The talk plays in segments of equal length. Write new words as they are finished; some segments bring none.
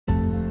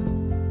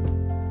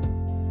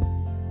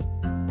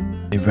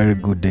A very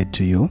good day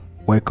to you.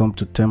 Welcome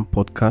to TEM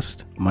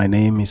Podcast. My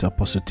name is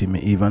Apostle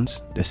Timmy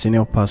Evans, the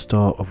Senior Pastor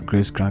of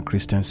Grace Grand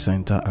Christian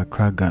Center,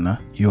 Accra,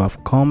 Ghana. You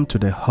have come to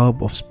the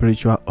hub of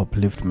spiritual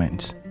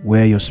upliftments,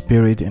 where your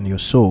spirit and your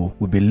soul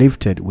will be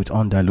lifted with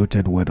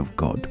undiluted Word of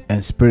God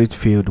and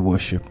Spirit-filled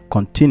worship.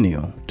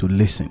 Continue to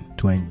listen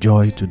to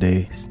enjoy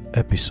today's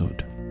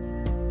episode.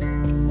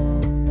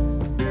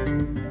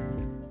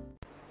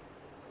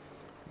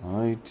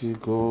 Mighty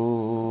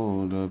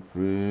God, I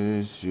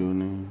praise your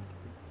name.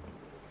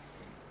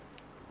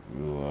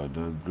 You are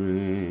the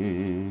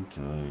great I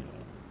am.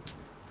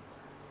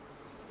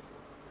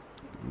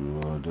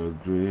 You are the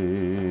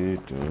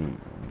great I am.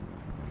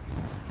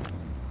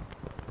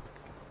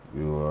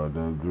 You are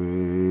the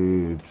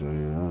great I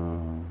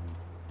am.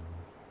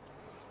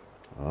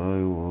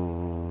 I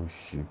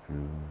worship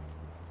you.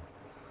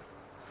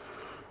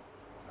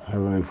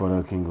 Heavenly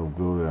Father, King of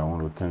glory, I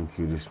want to thank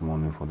you this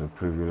morning for the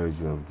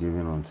privilege you have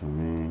given unto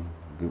me,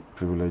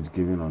 privilege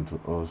given unto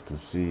us to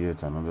see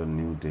yet another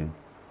new day.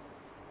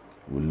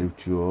 We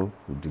lift you up,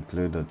 we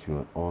declare that you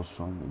are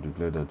awesome, we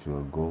declare that you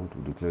are God,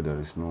 we declare there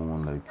is no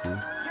one like you.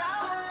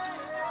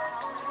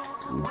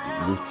 We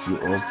lift you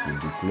up, we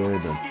declare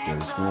that there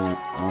is no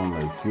one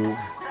like you.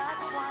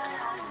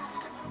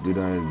 Be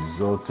thou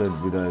exalted,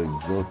 be thou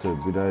exalted,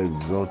 be thou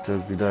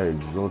exalted, be thou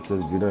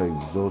exalted, be thou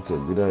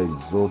exalted, be thou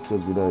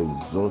exalted, be thou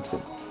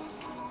exalted.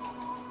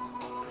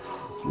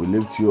 We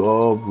lift you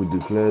up, we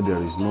declare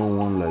there is no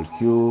one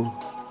like you.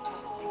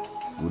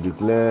 We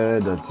declare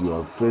that you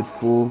are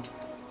faithful.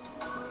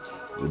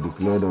 We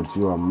declare that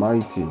you are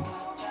mighty.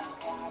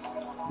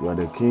 You are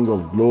the King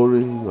of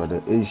glory, you are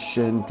the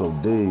Ancient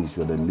of days,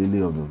 you are the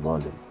Lily of the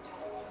valley.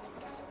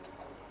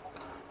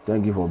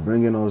 Thank you for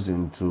bringing us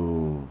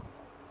into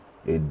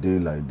a day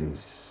like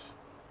this.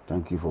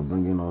 Thank you for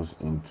bringing us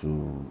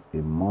into a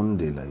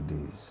Monday like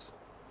this.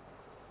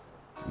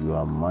 You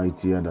are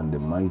mightier than the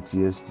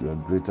mightiest. You are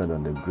greater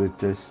than the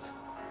greatest.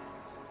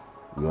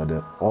 You are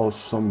the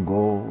awesome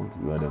God.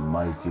 You are the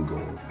mighty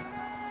God.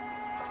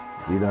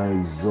 Be thou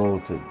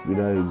exalted, be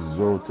thou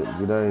exalted,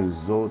 be thou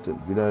exalted,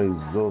 be thou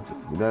exalted,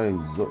 be thou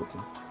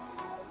exalted,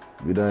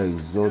 be thou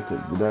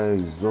exalted, be thou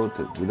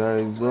exalted, be thou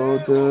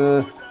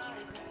exalted.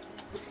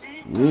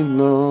 We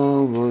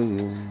love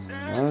you.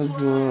 That's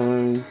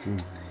why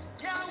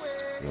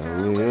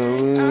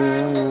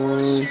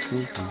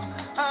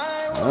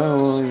I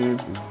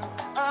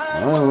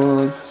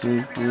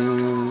worship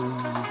you.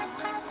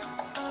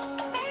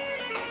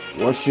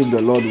 Worship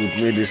the Lord with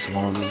me this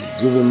morning.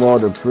 Give him all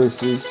the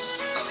praises.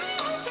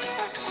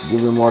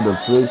 Give him all the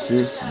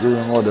praises. Give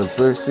him all the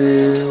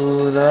praises.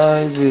 Would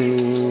I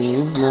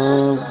give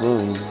my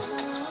voice?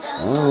 I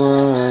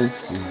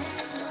worship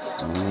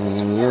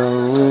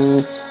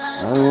you.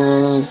 I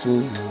worship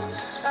you.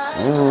 I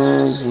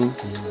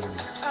worship you,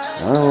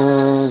 I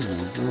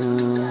worship you,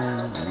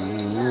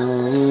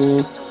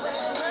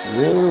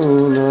 you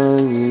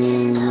love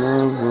me,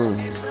 my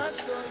voice,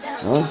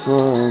 my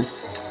voice,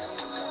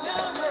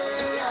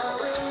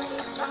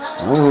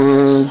 I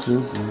worship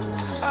you,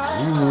 I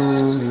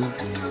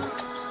worship you,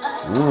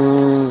 I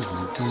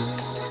worship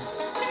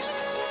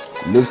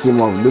you. Lift him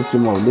up, lift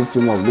him up, lift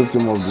him up, lift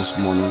him up this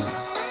morning.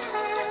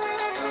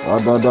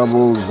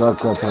 Adadabo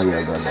zakata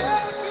yagada.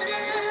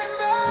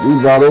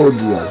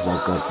 Vivarodia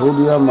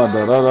zakatodia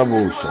madarara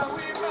bosha.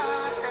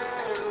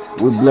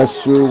 We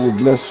bless you, we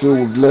bless you,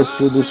 we bless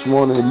you this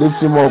morning.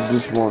 Lift him up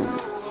this morning.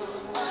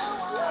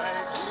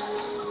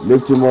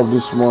 Lift him up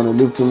this morning,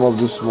 lift him up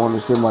this morning.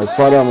 Say, my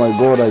Father, my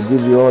God, I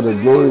give you all the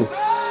glory.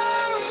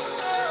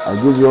 I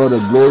give you all the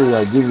glory,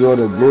 I give you all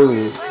the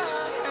glory.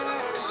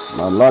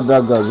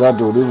 Malada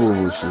gazado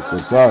ribu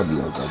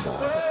shikotadi agada.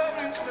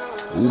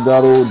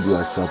 Idaro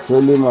dia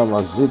satoli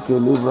mamazike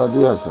libra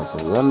dia sato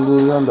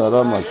yandi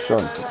yandara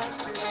mashanta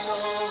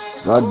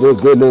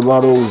gadegele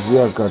maro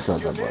uzia kata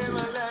dabadi.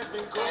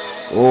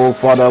 Oh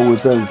Father, we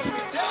thank you.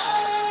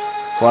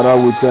 Father,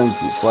 we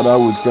thank you. Father,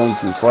 we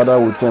thank you. Father,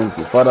 we thank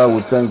you. Father,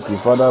 we thank you.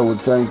 Father, we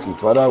thank you.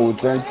 Father, we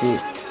thank you.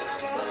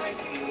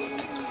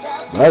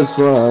 That's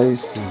why I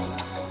sing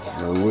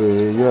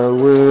Yahweh,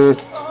 Yahweh.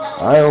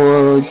 I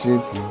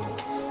worship you.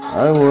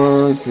 I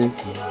worship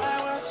you.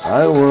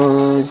 I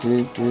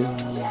worship you,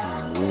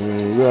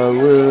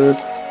 Yahweh,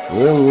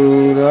 where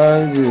would I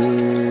be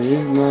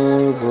if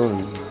my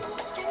voice?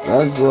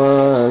 That's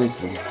why I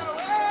say,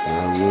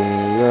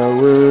 Yahweh,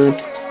 Yahweh,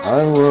 I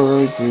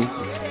worship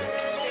you,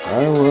 I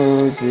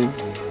worship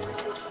you,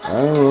 I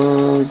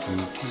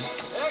worship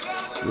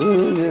you.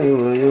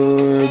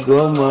 You go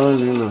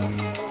malila,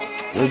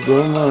 you go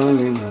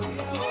malila,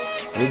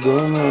 you go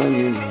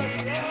malila,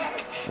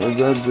 you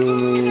got to me,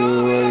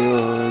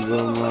 you go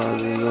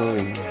malila.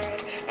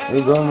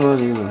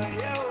 Egomarino,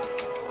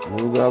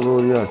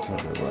 Egaboriata,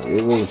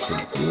 Evolution,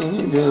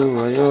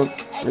 Egomarino,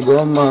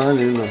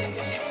 Egomarino,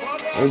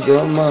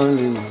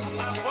 Egomarino,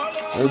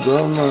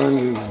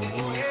 Egomarino,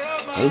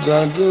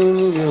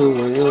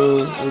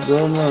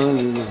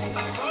 Egomarino,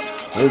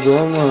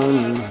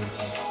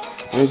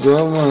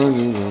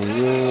 Egomarino,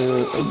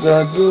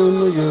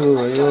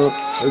 Egomarino,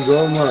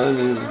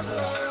 Egomarino,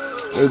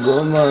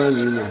 Ego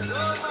mani,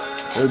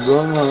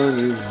 ego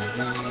mani,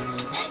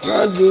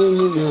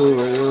 Radini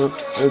yo,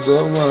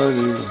 ego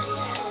mani,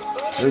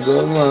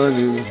 ego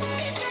mani,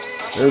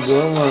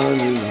 ego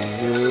mani.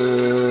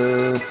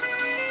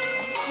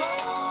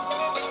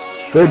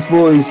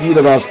 Faithful is he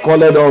that has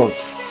called us,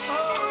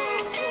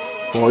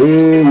 for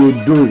he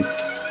will do it.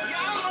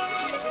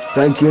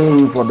 Thank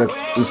him for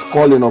his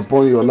calling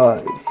upon your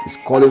life, his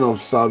calling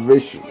of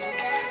salvation,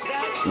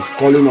 his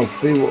calling of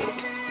favor,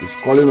 his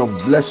calling of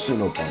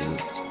blessing upon you.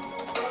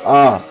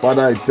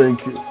 Father, I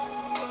thank you.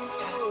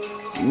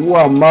 Who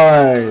am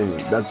I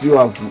that you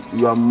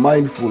are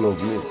mindful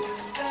of me?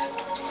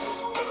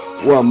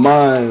 Who am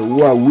I?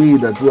 Who are we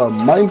that you are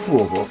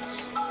mindful of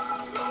us?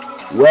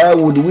 Where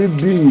would we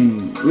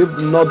be if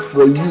not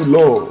for you,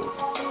 Lord?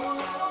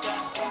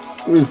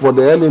 If for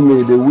the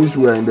enemy they wish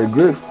we were in the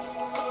grave.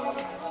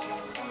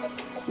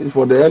 If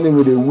for the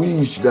enemy they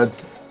wish that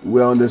we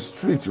are on the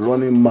street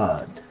running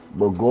mad.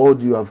 But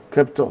God, you have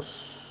kept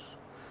us.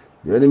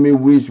 The enemy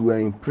wish we are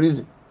in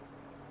prison.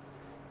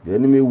 The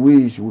enemy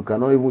wish we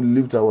cannot even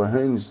lift our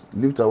hands,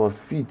 lift our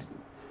feet,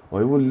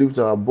 or even lift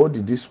our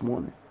body this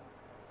morning.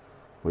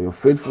 But your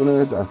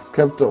faithfulness has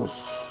kept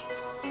us.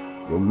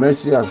 Your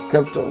mercy has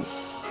kept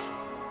us.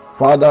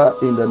 Father,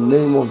 in the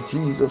name of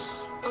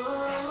Jesus,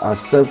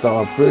 accept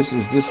our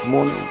praises this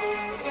morning.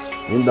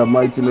 In the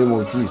mighty name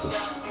of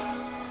Jesus.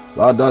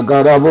 Begin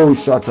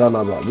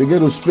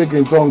to speak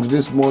in tongues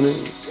this morning.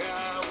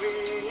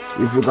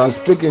 If you can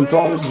speak in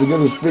tongues,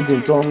 begin to speak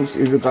in tongues.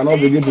 If you cannot,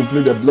 begin to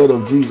plead the blood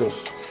of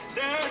Jesus.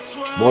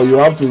 But you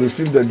have to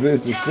receive the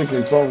grace to speak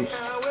in tongues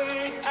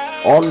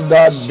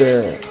under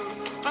the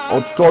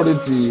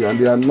authority and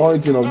the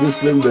anointing of this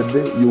claim the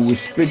day. You will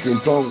speak in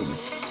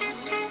tongues.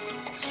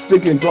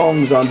 Speak in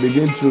tongues and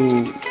begin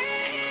to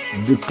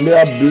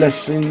declare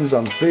blessings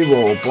and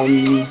favor upon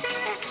you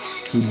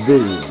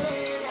today,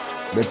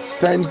 the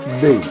 10th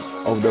day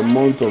of the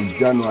month of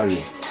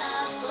January.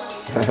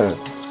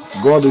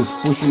 God is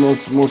pushing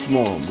us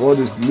small. God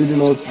is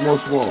leading us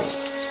small.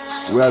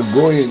 We are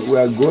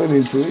going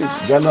into it.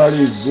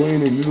 January is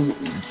going a little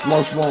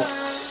small,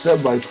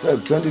 step by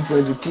step.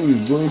 2022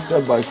 is going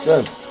step by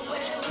step.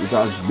 It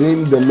has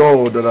been the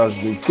Lord that has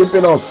been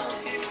keeping us.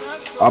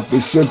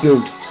 Appreciate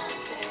Him.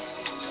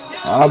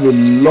 I have a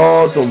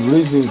lot of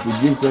reasons to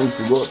give thanks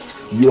to God.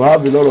 You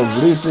have a lot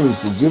of reasons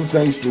to give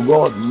thanks to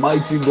God.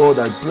 Mighty God,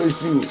 I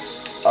praise you.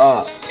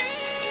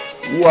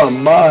 Who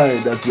am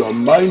I that you are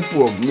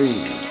mindful of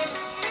me?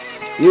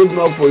 If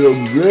not for your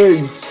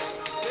grace,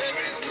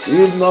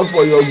 if not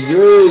for your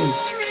grace,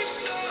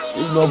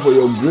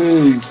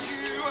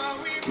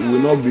 we will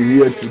not be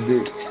here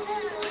today.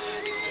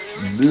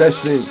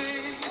 Blessing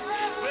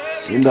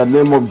in the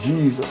name of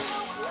Jesus.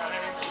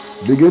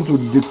 Begin to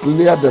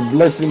declare the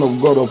blessing of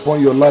God upon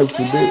your life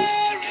today.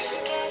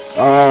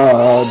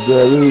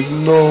 There is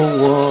no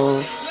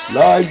one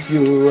like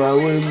you. I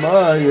will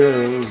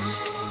admire.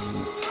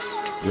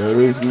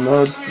 There is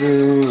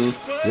nothing.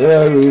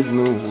 There is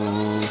no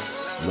one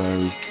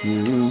like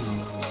you.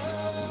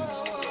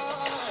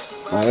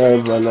 My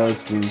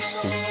everlasting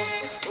son.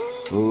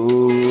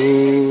 Oh,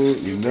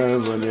 you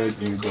never let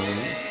me down.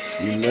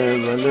 You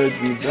never let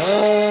me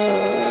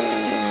down.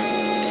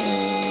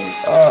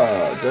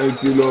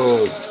 Thank you,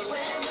 Lord.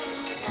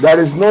 There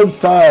is no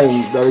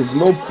time, there is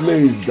no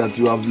place that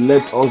you have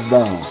let us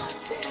down.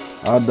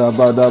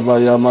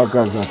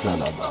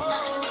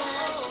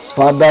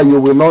 Father,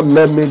 you will not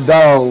let me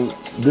down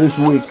this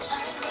week.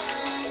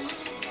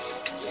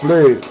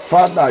 Pray,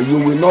 Father,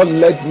 you will not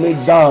let me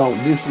down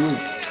this week.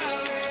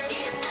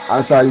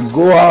 As I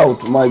go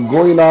out, my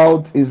going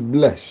out is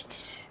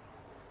blessed.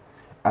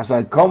 As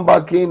I come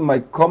back in, my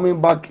coming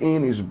back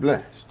in is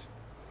blessed.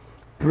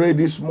 Pray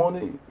this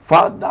morning,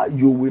 Father,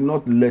 you will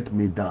not let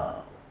me down.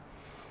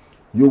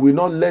 You will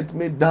not let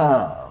me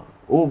down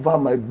over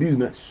my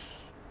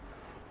business.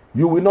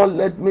 You will not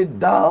let me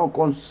down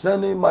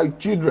concerning my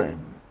children.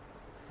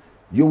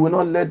 You will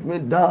not let me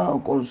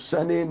down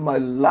concerning my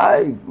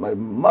life, my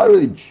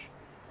marriage.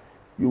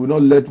 You will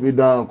not let me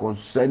down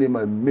concerning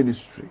my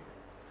ministry.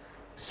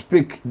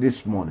 Speak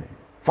this morning.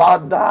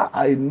 Father,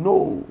 I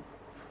know,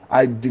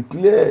 I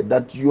declare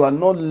that you are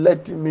not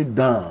letting me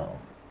down.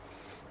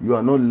 You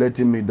are not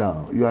letting me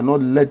down. You are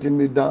not letting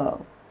me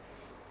down.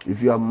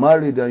 If you are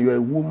married and you are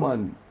a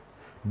woman,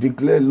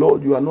 declare,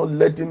 Lord, you are not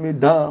letting me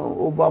down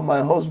over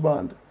my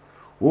husband,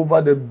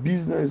 over the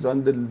business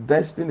and the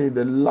destiny,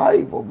 the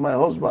life of my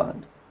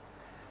husband.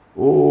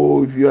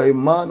 Oh, if you are a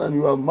man and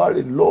you are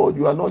married, Lord,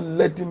 you are not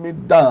letting me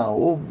down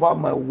over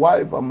my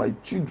wife and my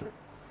children.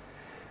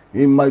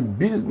 In my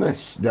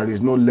business, there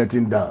is no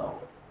letting down.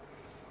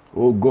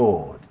 Oh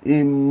God,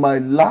 in my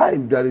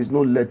life, there is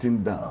no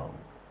letting down.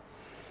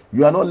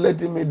 You are not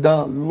letting me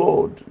down,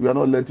 Lord. You are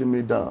not letting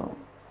me down.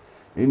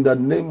 In the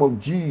name of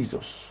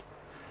Jesus,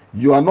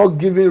 you are not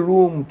giving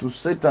room to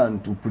Satan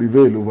to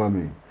prevail over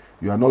me.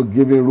 You are not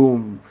giving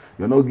room.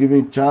 You are not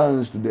giving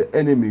chance to the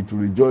enemy to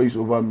rejoice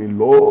over me,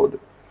 Lord.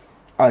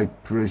 I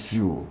praise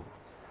you.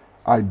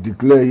 I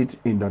declare it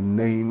in the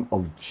name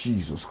of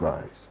Jesus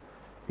Christ.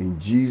 In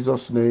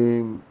Jesus'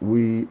 name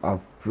we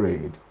have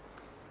prayed.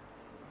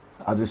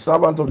 As a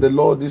servant of the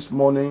Lord this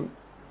morning,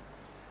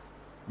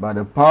 by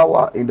the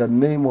power in the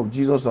name of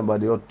Jesus and by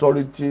the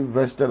authority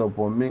vested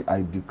upon me,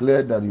 I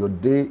declare that your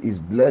day is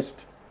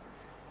blessed.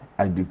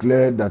 I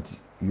declare that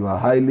you are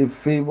highly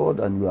favored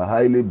and you are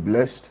highly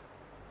blessed.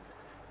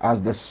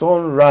 As the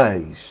sun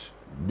rises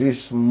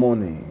this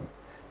morning,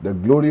 the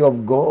glory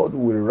of God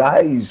will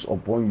rise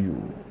upon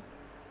you.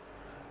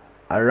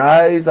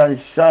 Arise and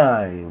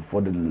shine,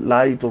 for the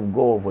light of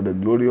God, for the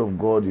glory of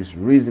God is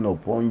risen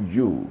upon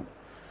you.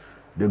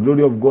 The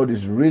glory of God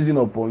is risen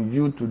upon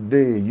you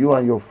today, you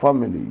and your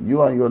family,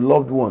 you and your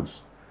loved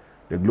ones.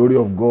 The glory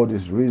of God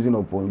is risen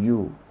upon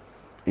you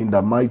in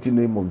the mighty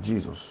name of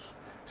Jesus.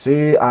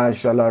 Say, I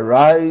shall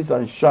arise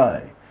and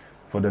shine,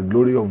 for the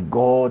glory of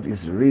God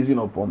is risen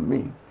upon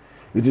me.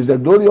 It is the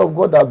glory of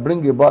God that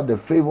brings about the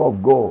favor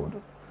of God.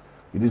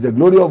 It is the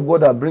glory of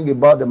God that brings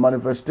about the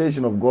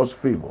manifestation of God's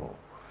favor.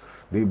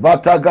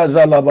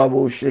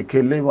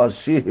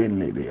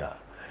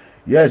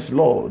 Yes,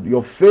 Lord,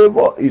 your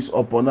favor is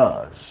upon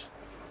us.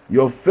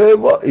 Your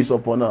favor is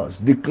upon us.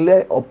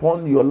 Declare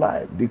upon your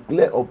life.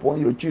 Declare upon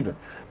your children.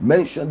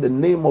 Mention the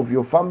name of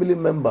your family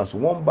members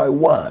one by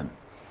one.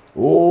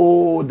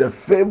 Oh, the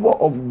favor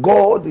of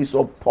God is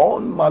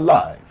upon my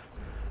life.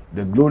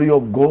 The glory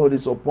of God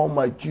is upon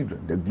my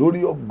children. The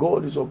glory of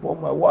God is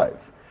upon my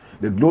wife.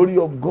 The glory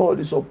of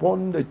God is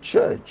upon the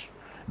church.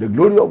 The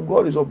glory of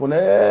God is upon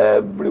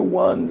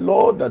everyone,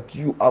 Lord, that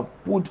you have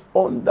put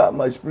under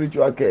my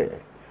spiritual care.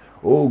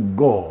 Oh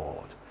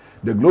God,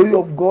 the glory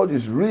of God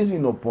is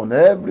risen upon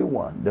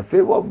everyone. The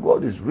favor of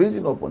God is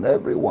risen upon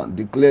everyone.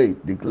 Declare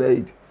it, declare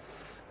it.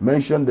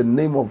 Mention the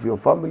name of your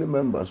family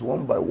members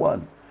one by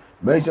one.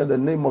 Mention the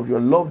name of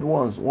your loved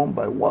ones one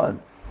by one.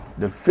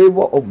 The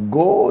favor of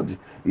God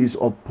is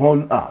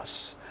upon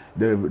us.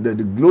 The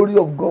glory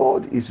of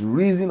God is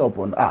risen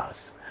upon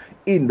us.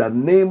 In the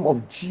name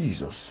of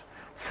Jesus.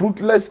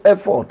 Fruitless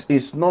effort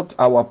is not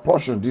our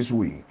portion this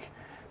week.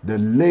 The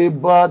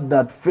labor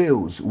that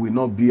fails will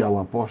not be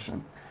our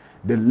portion.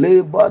 The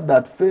labor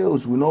that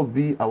fails will not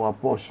be our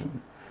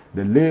portion.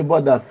 The labor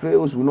that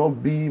fails will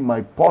not be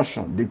my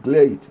portion.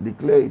 Declare it,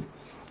 declare it.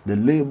 The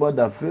labor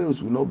that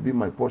fails will not be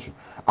my portion.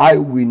 I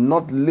will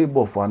not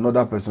labor for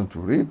another person to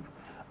reap.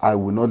 I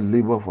will not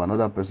labor for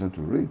another person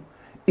to reap.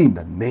 In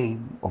the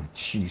name of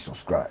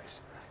Jesus Christ.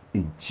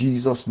 In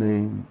Jesus'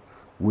 name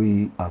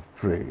we have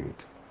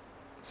prayed.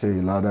 Say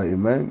louder,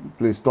 amen.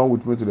 Please turn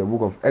with me to the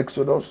book of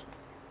Exodus.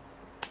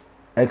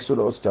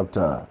 Exodus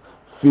chapter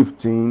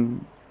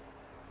 15.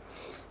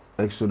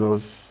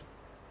 Exodus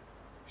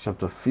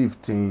chapter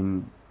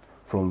 15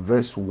 from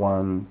verse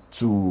 1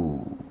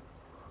 to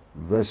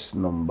verse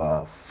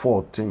number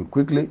 14.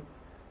 Quickly,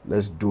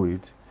 let's do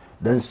it.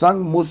 Then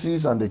sang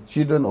Moses and the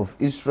children of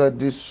Israel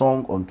this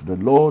song unto the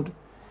Lord,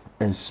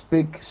 and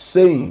spake,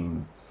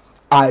 saying,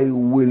 I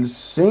will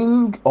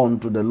sing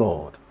unto the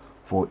Lord,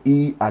 for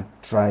he hath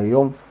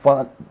triumphed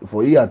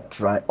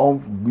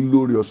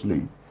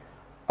gloriously.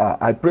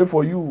 I pray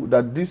for you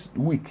that this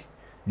week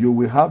you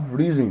will have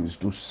reasons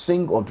to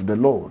sing unto the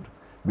Lord,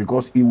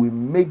 because he will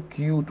make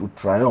you to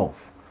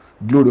triumph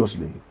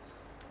gloriously.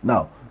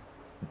 Now,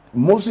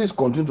 Moses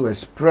continued to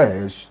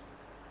express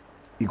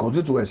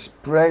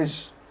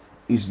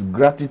his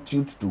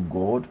gratitude to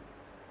God,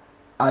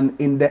 and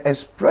in the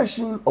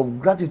expression of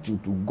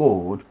gratitude to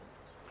God,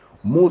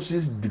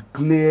 Moses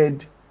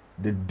declared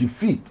the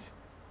defeat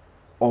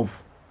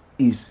of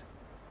his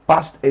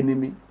past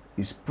enemy,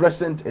 his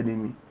present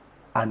enemy,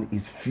 and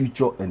his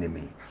future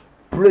enemy.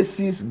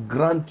 Praises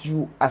grant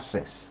you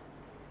access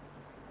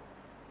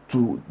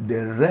to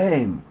the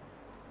realm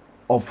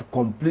of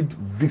complete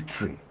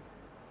victory,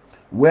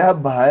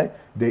 whereby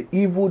the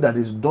evil that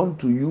is done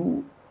to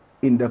you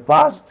in the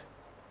past,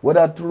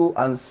 whether through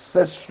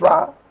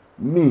ancestral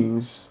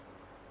means,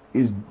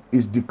 is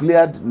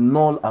declared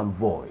null and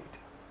void.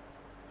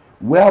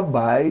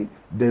 Whereby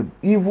the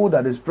evil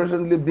that is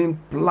presently being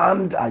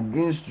planned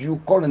against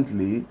you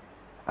currently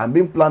and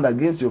being planned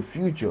against your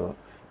future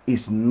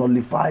is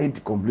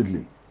nullified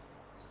completely.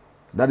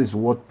 That is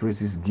what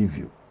praises give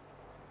you.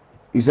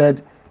 He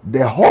said,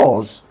 the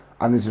horse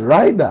and his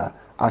rider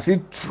as he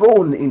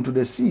thrown into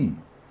the sea.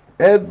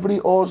 Every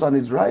horse and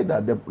its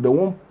rider, the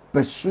one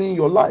pursuing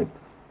your life,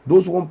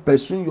 those one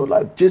pursuing your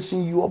life,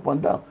 chasing you up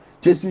and down,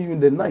 chasing you in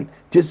the night,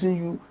 chasing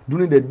you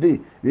during the day.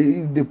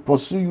 If they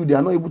pursue you, they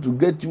are not able to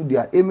get you. They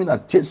are aiming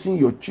at chasing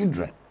your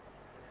children.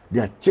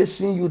 They are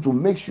chasing you to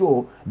make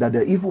sure that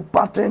the evil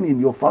pattern in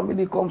your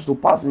family comes to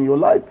pass in your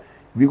life,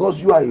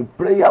 because you are a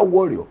prayer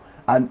warrior.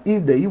 And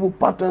if the evil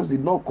patterns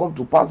did not come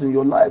to pass in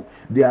your life,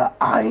 they are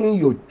eyeing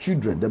your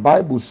children. The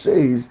Bible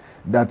says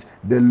that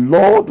the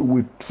Lord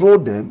will throw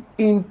them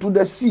into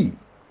the sea.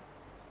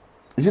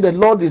 You see, the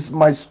Lord is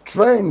my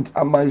strength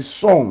and my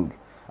song,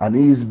 and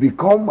he is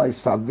become my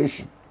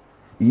salvation.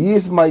 He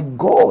is my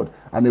God,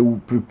 and I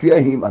will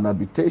prepare him an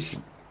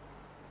habitation.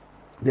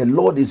 The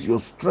Lord is your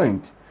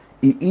strength.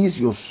 He is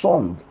your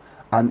song,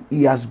 and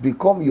he has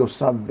become your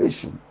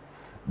salvation.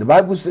 The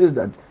Bible says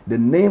that the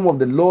name of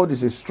the Lord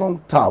is a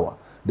strong tower.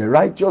 The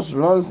righteous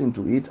runs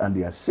into it and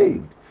they are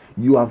saved.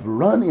 You have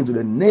run into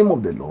the name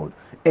of the Lord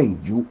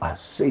and you are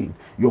saved.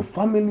 Your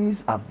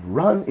families have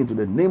run into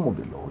the name of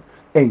the Lord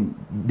and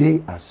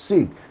they are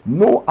saved.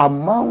 No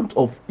amount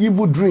of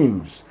evil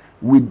dreams,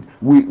 we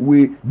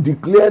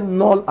declare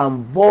null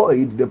and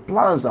void the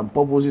plans and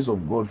purposes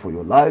of God for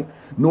your life.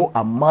 No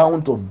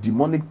amount of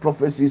demonic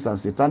prophecies and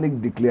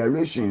satanic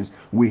declarations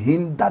will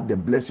hinder the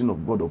blessing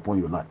of God upon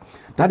your life.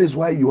 That is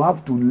why you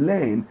have to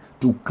learn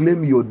to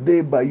claim your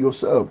day by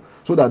yourself,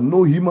 so that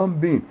no human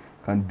being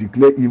can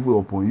declare evil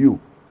upon you.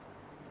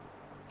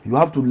 You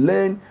have to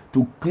learn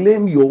to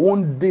claim your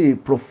own day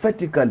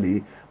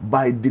prophetically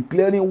by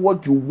declaring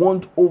what you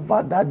want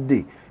over that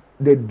day.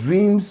 The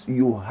dreams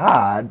you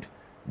had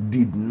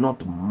did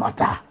not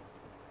matter.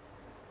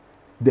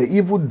 The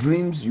evil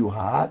dreams you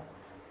had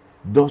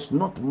does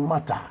not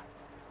matter.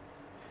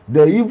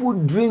 The evil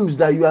dreams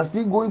that you are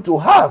still going to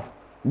have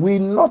will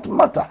not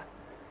matter,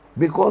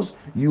 because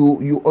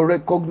you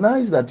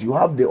recognize that you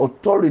have the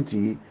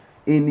authority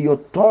in your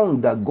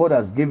tongue that God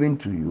has given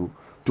to you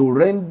to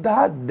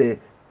render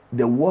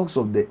the works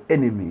of the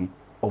enemy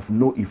of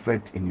no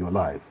effect in your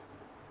life.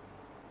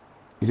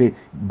 He said,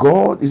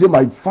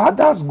 my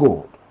Father's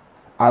God,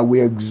 I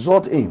will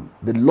exalt him.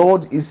 The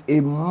Lord is a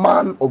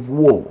man of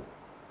war.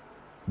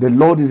 The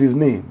Lord is his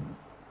name.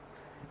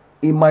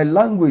 In my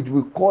language,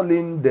 we call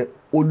him the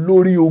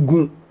Olori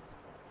Ogun,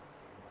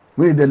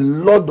 meaning the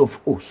Lord of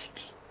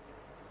hosts,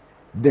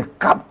 the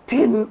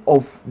captain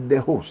of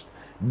the host,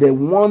 the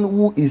one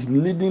who is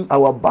leading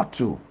our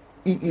battle.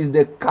 He is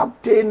the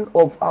captain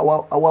of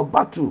our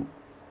battle.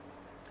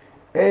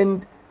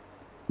 And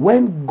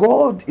when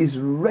God is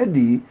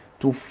ready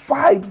to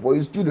fight for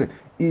his children,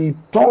 he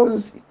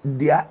turns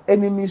their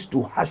enemies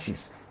to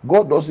ashes.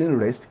 God doesn't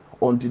rest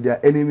until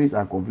their enemies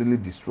are completely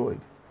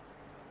destroyed.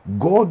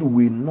 God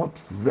will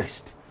not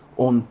rest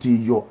until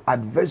your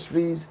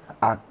adversaries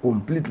are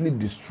completely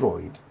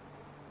destroyed.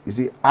 You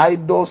see,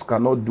 idols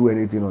cannot do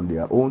anything on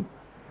their own.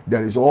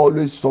 There is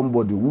always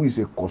somebody who is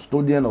a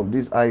custodian of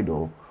this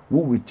idol, who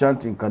will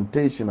chant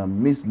incantation and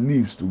mix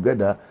leaves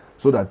together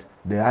so that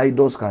the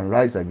idols can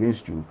rise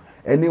against you.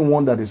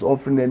 Anyone that is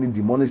offering any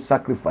demonic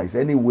sacrifice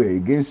anywhere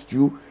against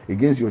you,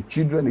 against your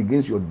children,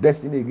 against your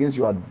destiny, against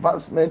your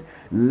advancement,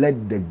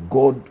 let the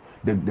God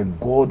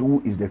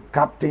who is the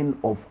captain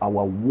of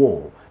our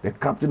war, the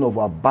captain of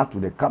our battle,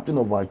 the captain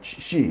of our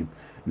ship,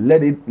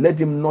 let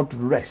him not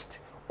rest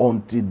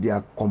until they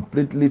are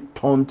completely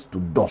turned to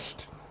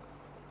dust.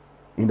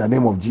 In the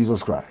name of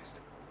Jesus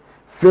Christ.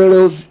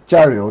 Pharaoh's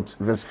chariot,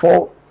 verse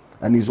 4,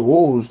 and his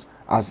host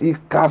as he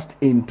cast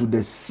into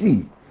the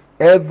sea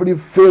every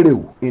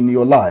Pharaoh in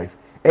your life,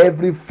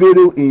 every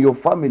Pharaoh in your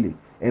family,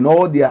 and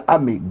all their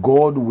army,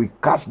 God will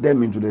cast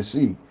them into the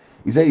sea.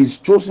 He said his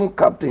chosen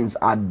captains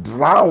are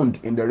drowned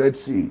in the Red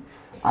Sea.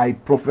 I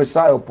prophesy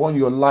upon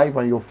your life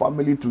and your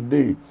family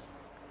today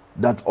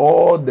that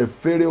all the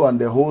Pharaoh and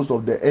the host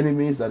of the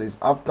enemies that is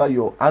after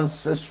your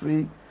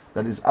ancestry,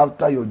 that is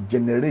after your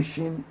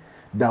generation,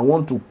 that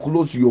want to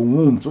close your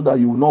womb so that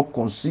you will not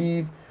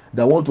conceive,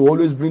 that want to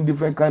always bring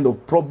different kind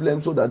of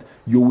problems so that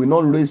you will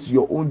not raise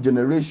your own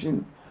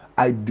generation,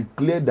 I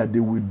declare that they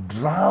will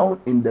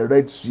drown in the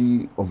Red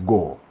Sea of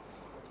God.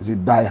 He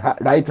said, thy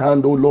right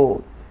hand, O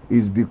Lord,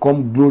 is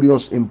become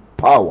glorious in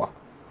power.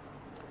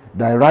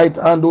 Thy right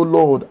hand, O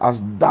Lord,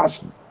 has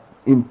dashed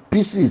in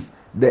pieces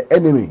the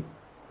enemy,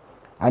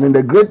 and in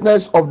the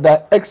greatness of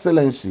thy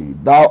excellency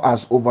thou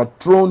hast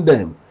overthrown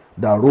them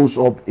that rose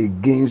up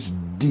against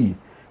thee.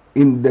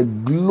 In the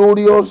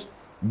glorious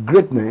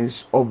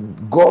greatness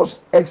of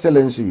God's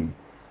excellency,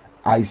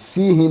 I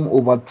see him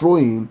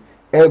overthrowing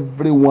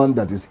everyone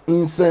that is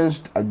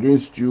incensed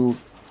against you,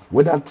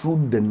 whether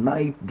through the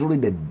night, during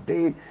the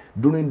day,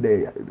 during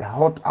the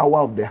hot hour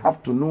of the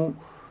afternoon,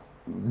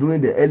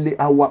 during the early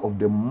hour of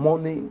the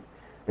morning.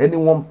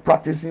 Anyone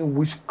practicing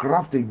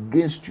witchcraft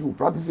against you,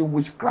 practicing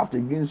witchcraft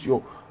against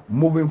you,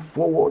 moving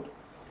forward,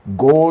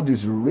 God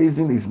is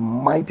raising his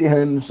mighty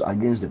hands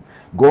against them.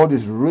 God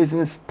is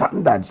raising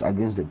standards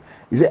against them.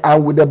 He said,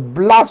 and with the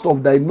blast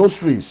of thy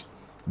nostrils,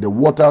 the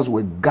waters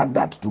were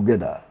gathered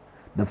together.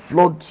 The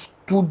flood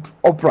stood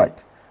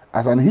upright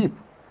as an heap,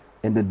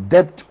 and the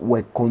depths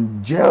were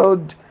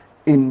congealed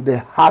in the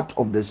heart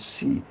of the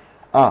sea.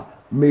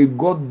 May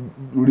God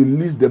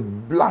release the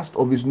blast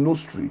of his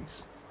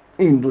nostrils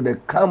into the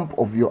camp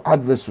of your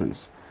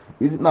adversaries.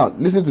 Now,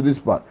 listen to this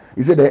part.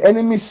 He said, the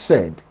enemy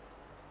said,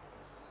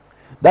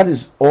 that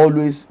is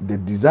always the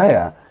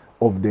desire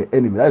of the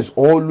enemy. That is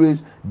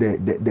always the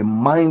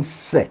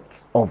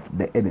mindset of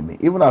the enemy.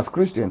 Even as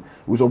Christians,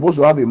 we're supposed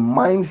to have a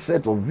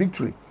mindset of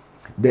victory.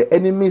 The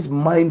enemy's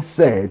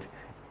mindset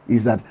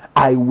is that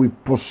I will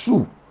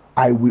pursue,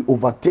 I will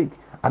overtake,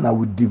 and I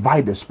will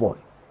divide the spoil.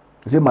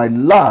 He said, my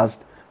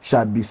last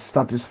shall be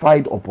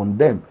satisfied upon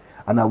them,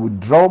 and I will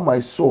draw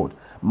my sword.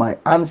 My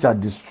hand shall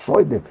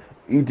destroy them.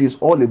 It is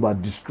all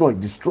about destroy,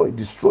 destroy,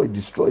 destroy,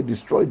 destroy,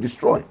 destroy,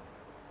 destroy.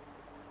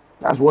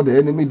 That's what the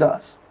enemy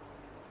does.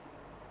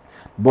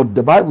 But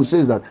the Bible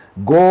says that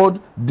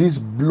God, this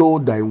blow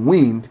thy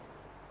wind,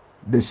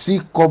 the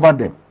sea covered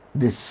them.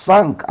 They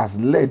sank as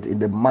lead in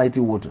the mighty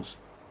waters.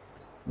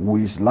 Who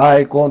is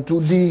like unto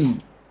thee,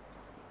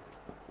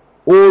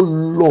 O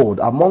Lord,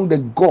 among the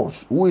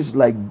gods? Who is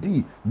like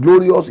thee,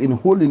 glorious in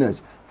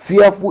holiness,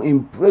 fearful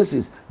in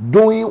praises,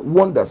 doing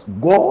wonders?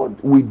 God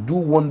will do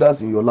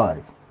wonders in your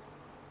life.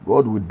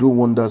 God will do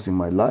wonders in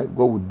my life.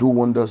 God will do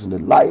wonders in the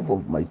life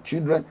of my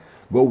children.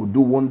 God will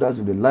do wonders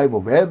in the life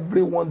of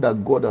everyone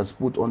that God has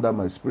put under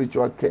my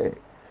spiritual care.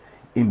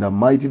 In the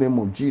mighty name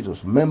of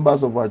Jesus,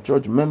 members of our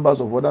church, members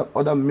of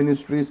other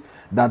ministries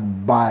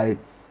that by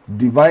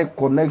divine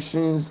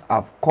connections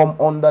have come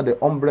under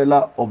the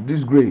umbrella of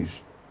this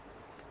grace,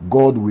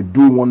 God will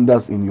do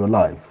wonders in your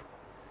life.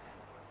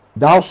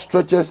 Thou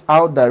stretchest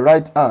out thy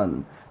right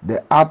hand,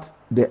 the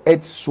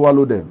earth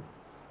swallow them.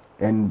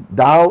 And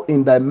thou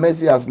in thy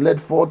mercy hast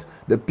led forth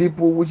the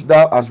people which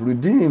thou hast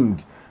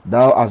redeemed.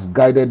 Thou hast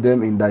guided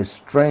them in thy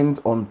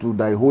strength unto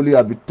thy holy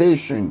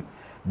habitation.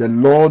 The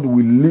Lord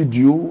will lead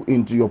you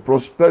into your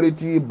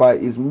prosperity by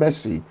his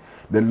mercy.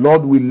 The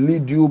Lord will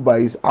lead you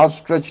by his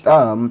outstretched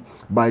arm,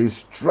 by his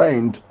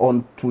strength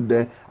unto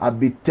the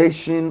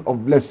habitation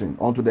of blessing,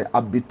 unto the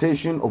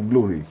habitation of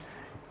glory.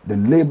 The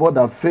labor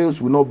that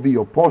fails will not be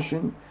your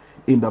portion.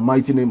 In the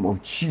mighty name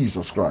of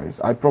Jesus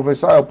Christ, I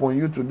prophesy upon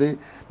you today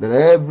that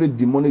every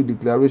demonic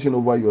declaration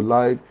over your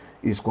life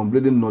is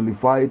completely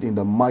nullified in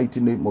the mighty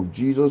name of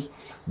Jesus.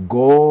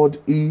 God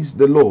is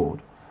the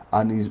Lord,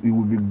 and he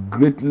will be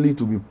greatly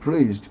to be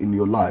praised in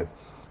your life.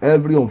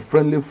 Every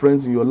unfriendly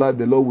friends in your life,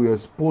 the Lord will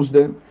expose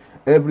them.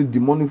 Every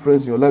demonic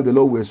friends in your life, the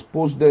Lord will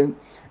expose them.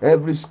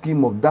 Every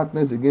scheme of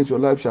darkness against your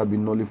life shall be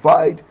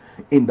nullified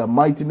in the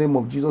mighty name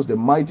of Jesus. The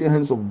mighty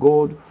hands of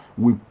God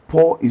will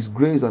pour his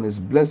grace and his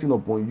blessing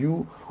upon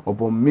you,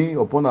 upon me,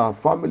 upon our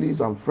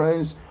families and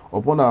friends,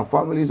 upon our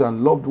families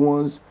and loved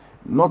ones.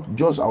 Not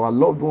just our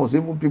loved ones,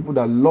 even people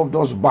that loved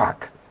us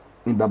back,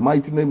 in the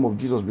mighty name of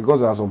Jesus.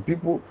 Because there are some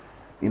people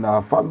in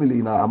our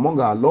family, among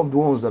our loved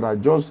ones, that are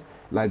just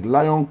like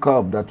lion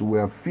cub that we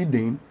are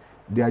feeding.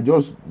 They are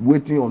just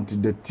waiting until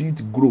the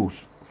teeth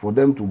grows for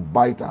them to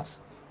bite us.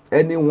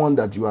 Anyone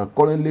that you are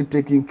currently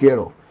taking care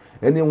of,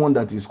 anyone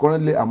that is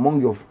currently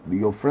among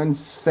your friends'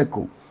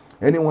 circle,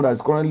 anyone that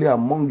is currently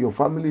among your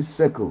family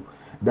circle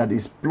that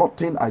is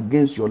plotting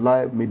against your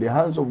life, may the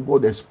hands of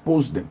God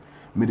expose them.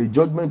 May the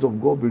judgment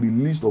of God be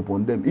released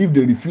upon them if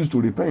they refuse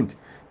to repent,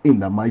 in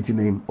the mighty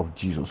name of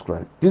Jesus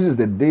Christ. This is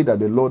the day that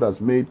the Lord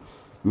has made.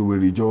 We will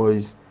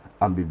rejoice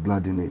and be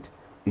glad in it.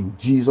 In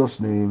Jesus'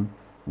 name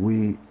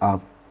we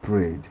have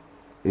prayed.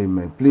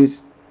 Amen.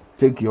 Please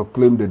take your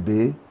claim the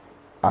day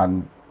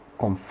and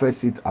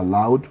confess it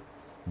aloud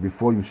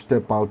before you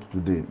step out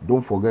today.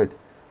 Don't forget,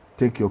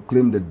 take your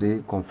claim the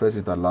day, confess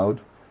it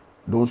aloud.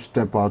 Don't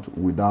step out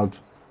without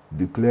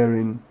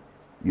declaring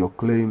your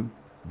claim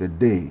the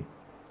day.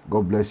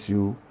 God bless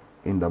you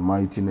in the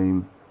mighty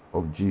name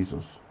of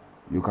Jesus.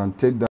 You can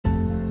take that.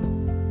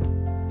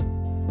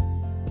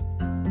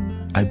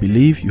 I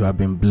believe you have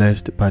been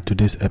blessed by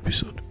today's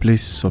episode.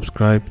 Please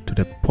subscribe to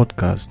the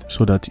podcast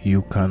so that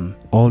you can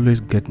always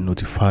get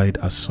notified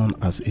as soon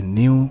as a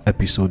new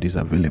episode is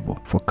available.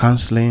 For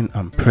counseling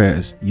and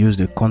prayers, use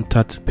the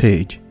contact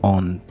page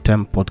on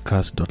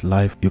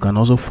tempodcast.live. You can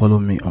also follow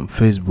me on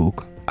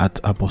Facebook at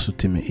Apostle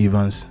Timmy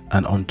Evans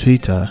and on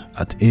Twitter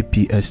at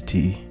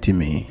APST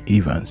Timmy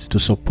Evans. To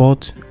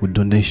support with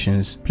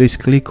donations, please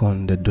click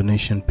on the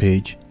donation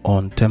page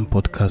on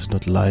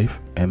tempodcast.live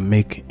and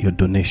make your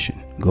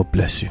donation. God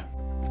bless you.